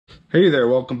Hey there,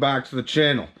 welcome back to the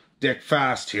channel. Dick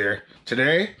Fast here.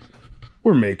 Today,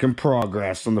 we're making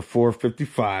progress on the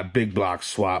 455 big block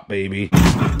swap, baby. The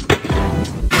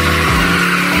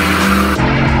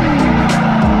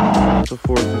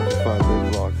 455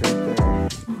 big block right there.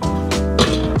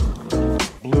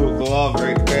 Blue glove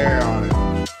right there on it.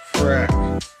 Frick.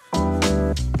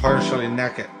 Partially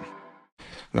naked.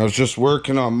 And I was just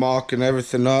working on mocking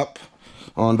everything up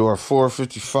onto our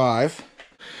 455.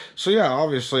 So yeah,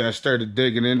 obviously I started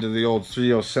digging into the old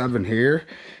 307 here,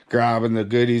 grabbing the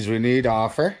goodies we need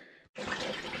off her.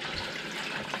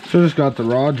 So just got the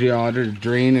raw geoder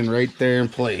draining right there in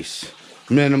place.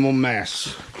 Minimal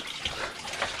mess.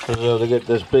 I was able to get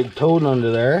this big toad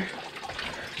under there.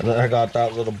 And then I got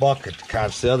that little bucket to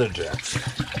catch the other jets.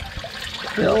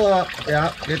 Fill up,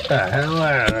 yeah, get the hell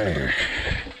out of there.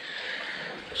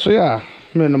 So yeah,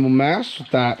 minimal mess with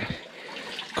that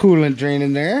coolant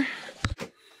draining there.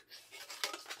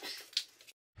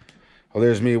 Well,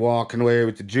 there's me walking away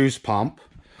with the juice pump.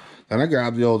 Then I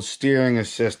grabbed the old steering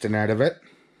assistant out of it.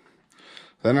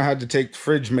 Then I had to take the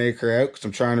fridge maker out because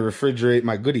I'm trying to refrigerate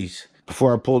my goodies.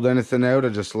 Before I pulled anything out, I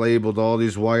just labeled all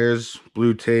these wires,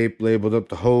 blue tape, labeled up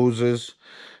the hoses,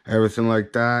 everything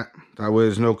like that. That way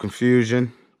there's no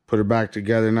confusion. Put her back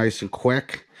together nice and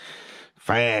quick,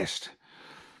 fast.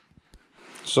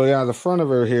 So yeah, the front of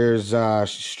her here is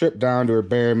she's stripped down to her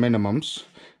bare minimums.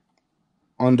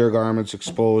 Undergarments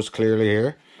exposed clearly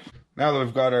here. Now that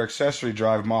we've got our accessory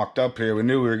drive mocked up here, we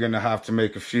knew we were going to have to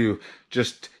make a few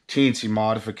just teensy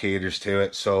modificators to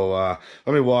it. So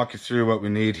let me walk you through what we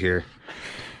need here.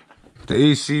 The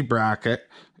AC bracket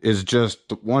is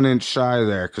just 1 inch shy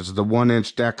there because of the 1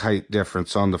 inch deck height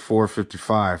difference on the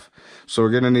 455. So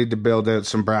we're going to need to build out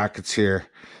some brackets here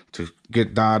to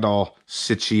get that all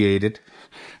situated.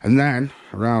 And then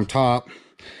around top,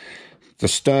 the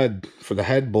stud for the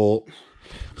head bolt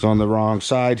is on the wrong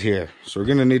side here. So we're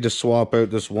going to need to swap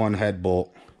out this one head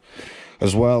bolt,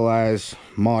 as well as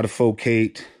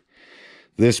modificate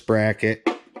this bracket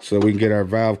so that we can get our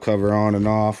valve cover on and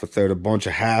off without a bunch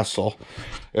of hassle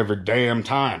every damn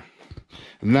time.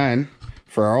 And then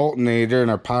for our alternator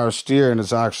and our power steering,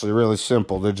 it's actually really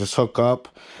simple. They just hook up.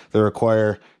 They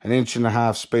require 1.5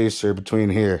 inch spacer between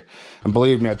here. And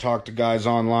believe me, I talked to guys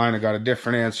online. I got a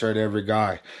different answer at every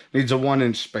guy. Needs a 1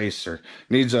 inch spacer.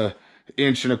 Needs a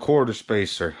 1.25 inch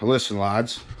spacer. Listen,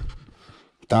 lads,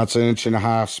 that's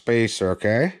 1.5 inch spacer,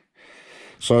 okay?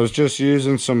 So I was just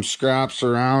using some scraps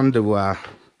around to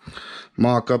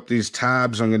mock up these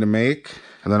tabs I'm going to make,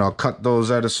 and then I'll cut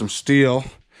those out of some steel,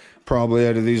 probably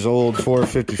out of these old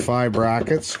 455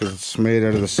 brackets because it's made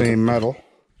out of the same metal.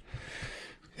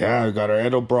 Yeah, we got our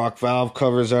Edelbrock valve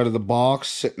covers out of the box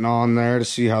sitting on there to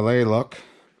see how they look.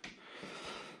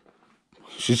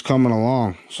 She's coming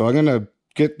along. So I'm going to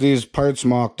get these parts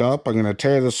mocked up. I'm going to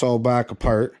tear this all back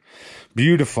apart,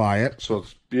 beautify it so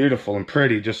it's beautiful and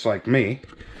pretty just like me.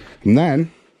 And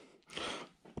then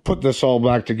put this all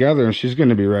back together and she's going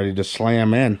to be ready to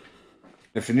slam in.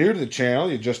 If you're new to the channel,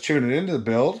 you're just tuning into the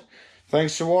build,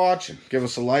 thanks for watching. Give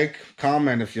us a like,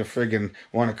 comment if you friggin'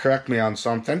 want to correct me on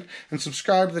something, and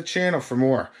subscribe to the channel for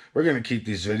more. We're going to keep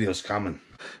these videos coming.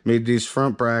 Made these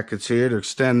front brackets here to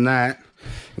extend that.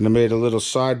 And I made a little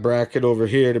side bracket over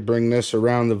here to bring this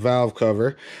around the valve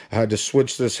cover. I had to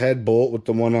switch this head bolt with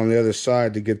the one on the other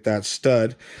side to get that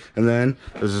stud. And then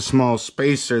there's a small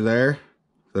spacer there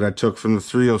that I took from the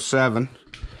 307.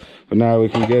 But now we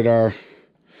can get our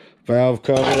valve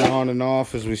cover on and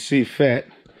off as we see fit.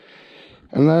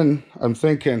 And then I'm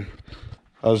thinking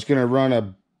I was going to run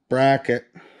a bracket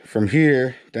from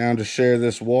here down to share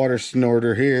this water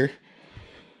snorter here.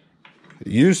 It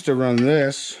used to run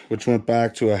this, which went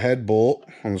back to a head bolt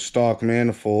on the stock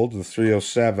manifold, the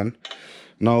 307.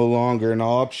 No longer an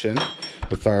option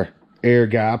with our air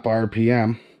gap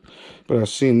RPM. But I've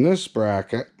seen this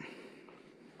bracket,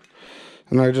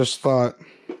 and I just thought,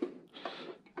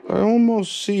 I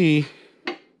almost see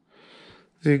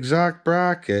the exact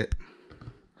bracket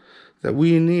that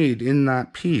we need in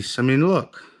that piece. I mean,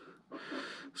 look,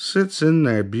 sits in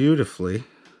there beautifully.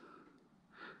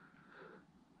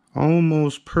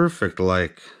 Almost perfect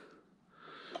like.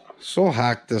 So I'll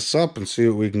hack this up and see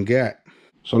what we can get.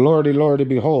 So lordy lordy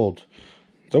behold,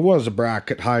 there was a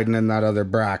bracket hiding in that other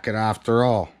bracket after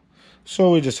all.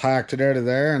 So we just hacked it out of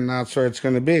there and that's where it's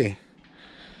going to be.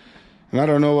 And I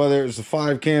don't know whether it was the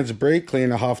 5 cans of brake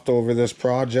clean I huffed over this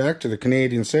project or the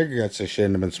Canadian cigarettes I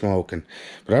shouldn't have been smoking.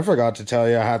 But I forgot to tell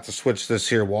you I had to switch this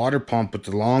here water pump with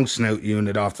the long snout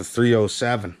unit off the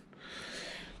 307.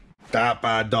 That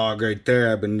bad dog right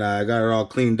there. I've been got it all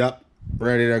cleaned up,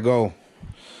 ready to go.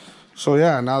 So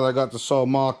yeah, now that I got this all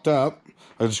mocked up,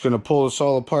 I'm just going to pull this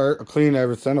all apart. I'll clean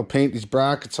everything. I'll paint these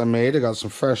brackets I made. I got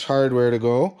some fresh hardware to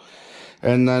go.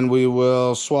 And then we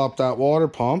will swap that water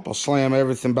pump. I'll slam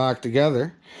everything back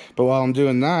together. But while I'm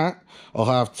doing that, I'll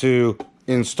have to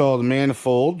install the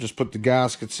manifold. Just put the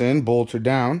gaskets in, bolt her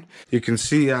down. You can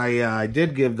see I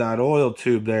did give that oil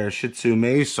tube there a Shih Tzu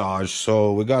massage.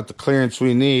 So we got the clearance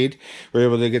we need. We're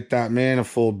able to get that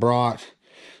manifold brought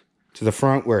to the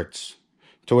frontwards,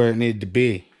 to where it needed to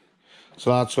be. So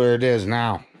that's where it is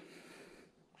now.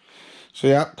 So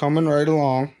yeah, coming right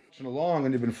along.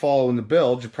 And you've been following the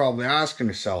build, you're probably asking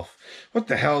yourself, what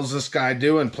the hell is this guy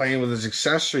doing playing with his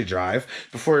accessory drive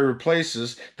before he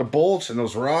replaces the bolts and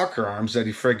those rocker arms that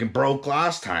he friggin' broke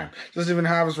last time? Doesn't even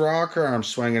have his rocker arms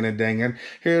swinging and dinging.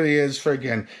 Here he is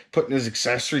friggin' putting his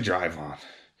accessory drive on.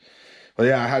 Well,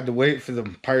 yeah, I had to wait for the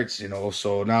parts, you know,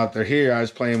 so now that they're here, I was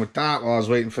playing with that while I was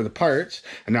waiting for the parts,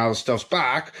 and now the stuff's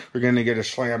back, we're gonna get it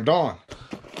slammed on.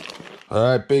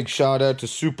 Alright, big shout out to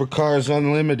Supercars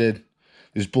Unlimited.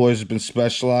 These boys have been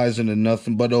specializing in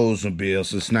nothing but Oldsmobiles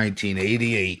since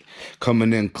 1988.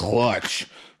 Coming in clutch.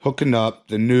 Hooking up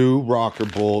the new rocker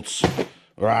bolts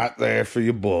right there for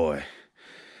your boy.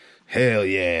 Hell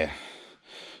yeah.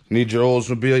 Need your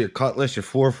Oldsmobile, your Cutlass, your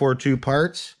 442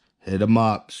 parts? Hit them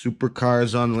up.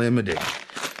 Supercars Unlimited.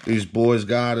 These boys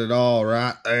got it all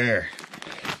right there.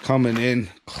 Coming in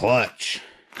clutch.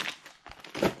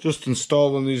 Just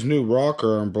installing these new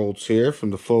rocker arm bolts here from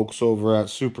the folks over at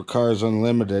Supercars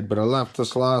Unlimited, but I left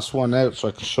this last one out so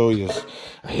I can show you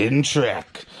a hidden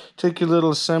trick. Take your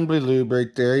little assembly lube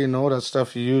right there, you know, that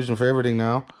stuff you're using for everything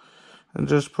now, and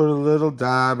just put a little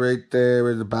dab right there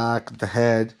where the back of the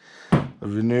head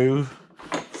of your new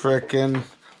frickin'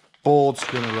 bolt's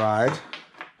gonna ride.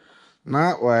 And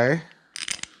that way,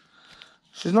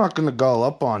 she's not gonna gull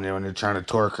up on you when you're trying to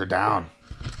torque her down.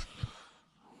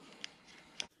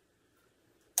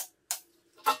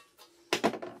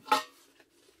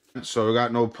 So we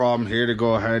got no problem here to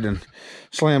go ahead and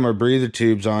slam our breather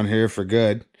tubes on here for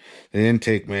good. The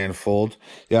intake manifold.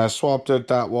 Yeah, I swapped out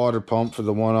that water pump for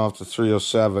the one off the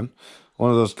 307. One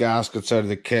of those gaskets out of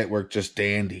the kit worked just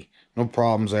dandy. No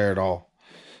problems there at all.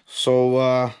 So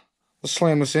let's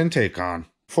slam this intake on.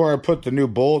 Before I put the new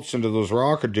bolts into those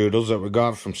rocker doodles that we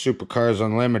got from Supercars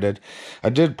Unlimited, I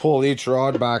did pull each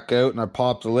rod back out and I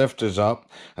popped the lifters up,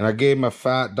 and I gave him a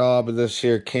fat daub of this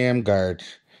here cam guard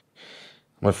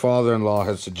my father-in-law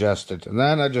had suggested. And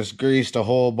then I just greased a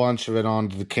whole bunch of it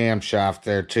onto the camshaft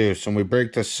there too. So when we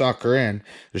break this sucker in,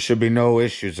 there should be no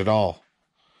issues at all.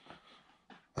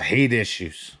 I hate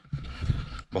issues.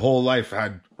 My whole life I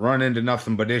had run into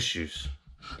nothing but issues.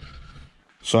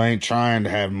 So I ain't trying to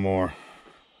have more.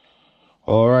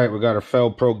 Alright, we got our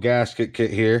Felpro gasket kit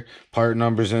here. Part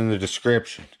numbers in the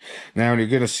description. Now, when you're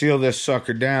going to seal this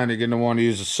sucker down, you're going to want to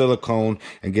use a silicone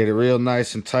and get it real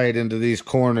nice and tight into these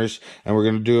corners. And we're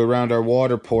going to do around our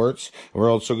water ports.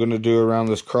 We're also going to do around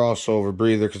this crossover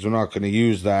breather because we're not going to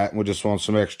use that. We just want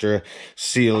some extra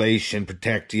sealation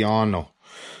protectiono.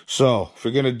 So, if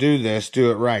you're going to do this, do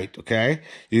it right, okay?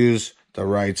 Use the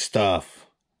right stuff.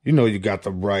 You know you got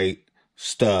the right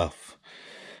stuff.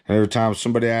 And every time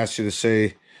somebody asks you to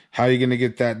say, how are you going to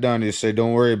get that done? You say,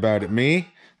 don't worry about it. Me,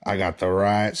 I got the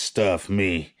right stuff.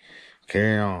 Me.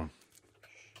 Carry on.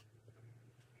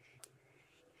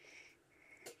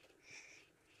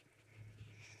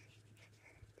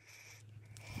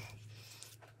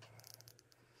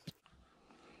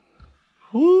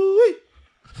 Woo-wee.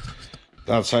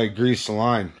 That's how you grease the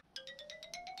line.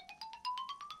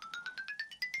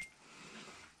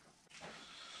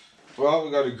 Well,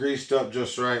 we got it greased up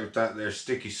just right with that there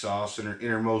sticky sauce in her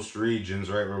innermost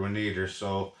regions, right where we need her.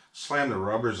 So slam the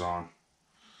rubbers on.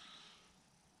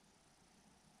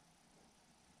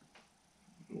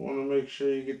 You want to make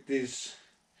sure you get these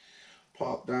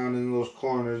popped down in those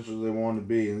corners where they want to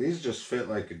be. And these just fit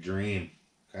like a dream,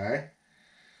 okay?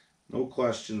 No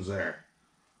questions there.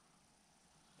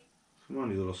 Come on,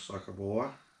 you little sucker boy.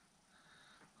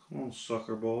 Come on,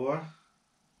 sucker boy.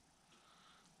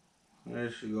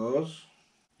 There she goes.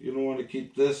 You don't want to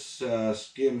keep this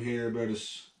skim here about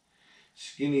as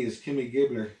skinny as Kimmy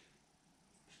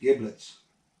Giblets.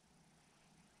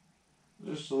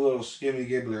 Just a little skimmy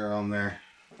gibbler on there.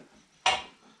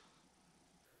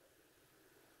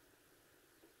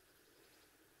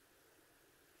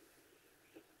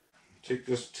 Take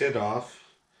this tit off.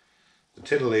 The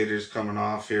titillator's coming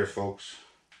off here, folks.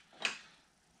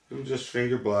 We'll just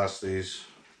finger blast these.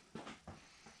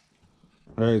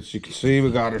 Alright, so you can see we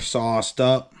got her sauced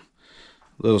up.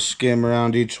 Little skim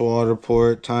around each water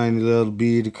port, tiny little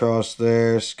bead across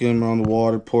there, skim around the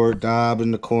water port, dab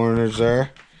in the corners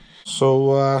there.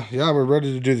 So, yeah, we're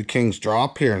ready to do the King's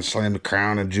Drop here and slam the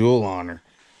crown and jewel on her.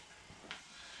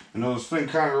 You know, this thing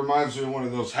kind of reminds me of one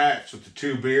of those hats with the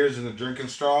 2 beers and the drinking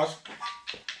straws.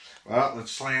 Well,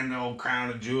 let's slam the old crown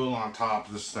and jewel on top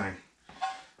of this thing.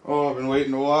 Oh, I've been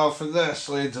waiting a while for this,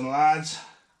 ladies and lads.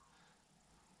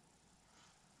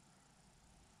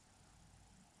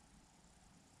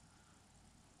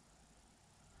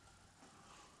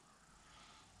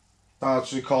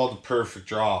 That's what you call the perfect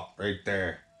drop right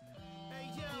there. Hey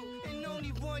yo, in only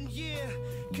 1 year,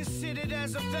 considered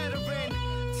as a veteran.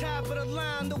 Top of the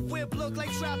line, the whip look like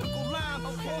tropical lime.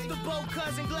 Off the boat,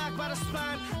 cousin Glock by the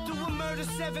spine. Do a murder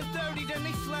 7:30, then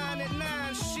they flying at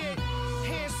 9. Shit,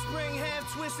 handspring,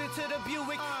 half twisted to the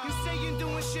Buick. You say you're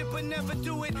doing shit, but never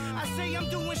do it. I say I'm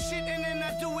doing shit, and then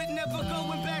I do it. Never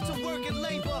going back to work and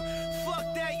labor.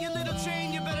 Fuck that, your little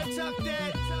chain, you better tuck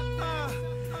that.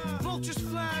 Vultures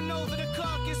flying over the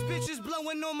carcass, bitches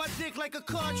blowing on my dick like a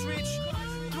cartridge.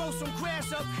 Throw some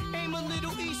grass up, aim a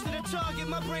little east of the target.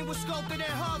 My brain was sculpted at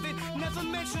Harvard. Never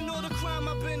mention all the crime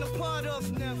I've been a part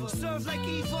of. Never served like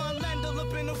Yvonne Lendl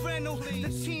up in a rental. The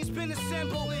team's been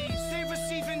assembled. They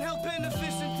receiving health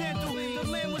benefits and dental. The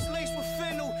land was laced with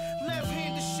fennel. Left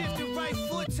hand to shift and right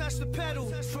foot touch the pedal.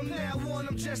 From now on,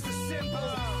 I'm just a symbol.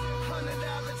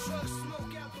 $100 truck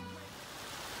smoke out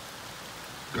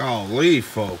the. Golly,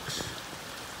 folks.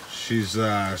 She's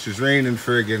raining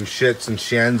friggin' shits and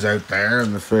shens out there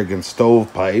in the friggin'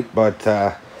 stovepipe. But,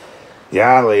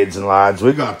 yeah, ladies and lads,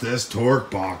 we got this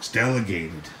torque box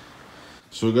delegated.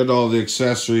 So we got all the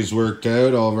accessories worked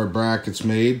out, all of our brackets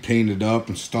made, painted up,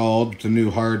 installed with the new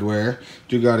hardware.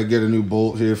 Do got to get a new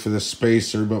bolt here for the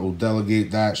spacer, but we'll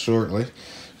delegate that shortly.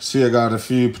 See, I got a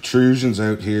few protrusions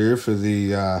out here for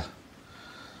the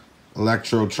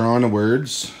Electrotron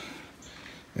words.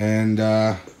 And,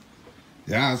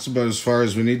 yeah, that's about as far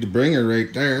as we need to bring her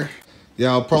right there.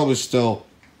 Yeah, I'll probably still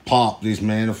pop these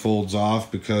manifolds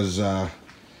off because I'm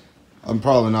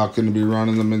probably not going to be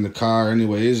running them in the car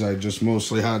anyways. I just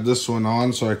mostly had this one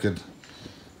on so I could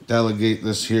delegate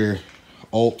this here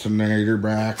alternator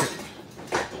bracket.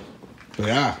 But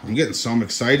yeah, I'm getting some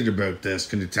excited about this.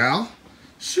 Can you tell?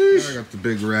 Sheesh. I got the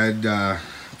big red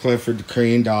Clifford the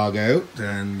Crane dog out,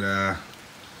 and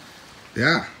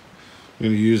yeah. I'm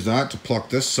going to use that to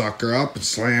pluck this sucker up and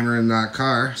slam her in that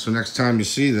car. So next time you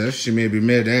see this, she may be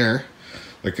mid-air,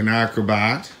 like an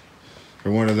acrobat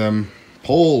or one of them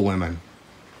pole women.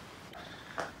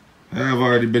 I've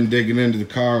already been digging into the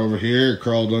car over here,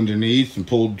 crawled underneath and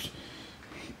pulled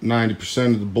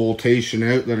 90% of the boltation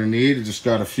out that I need. I just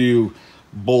got a few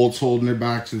bolts holding it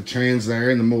back to the chains there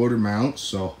and the motor mounts.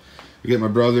 So I get my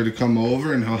brother to come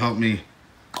over and he'll help me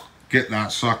get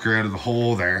that sucker out of the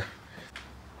hole there.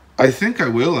 I think I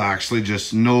will actually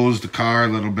just nose the car a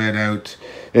little bit out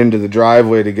into the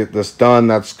driveway to get this done.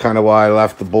 That's kind of why I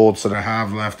left the bolts that I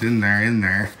have left in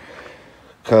there.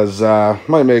 Because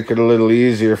might make it a little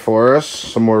easier for us.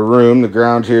 Some more room. The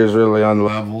ground here is really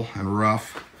unlevel and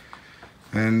rough.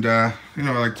 And, you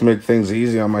know, I like to make things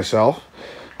easy on myself.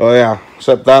 Oh yeah,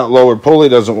 except that lower pulley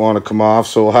doesn't want to come off.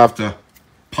 So we'll have to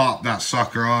pop that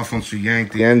sucker off once we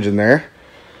yank the engine there.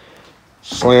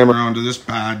 Slam her onto this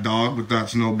bad dog, but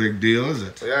that's no big deal, is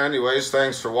it? Yeah, anyways,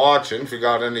 thanks for watching. If you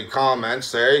got any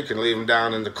comments there, you can leave them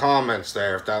down in the comments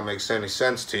there if that makes any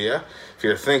sense to you. If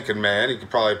you're a thinking man, you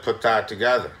could probably put that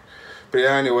together. But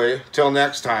yeah, anyway, till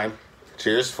next time,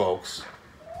 cheers, folks.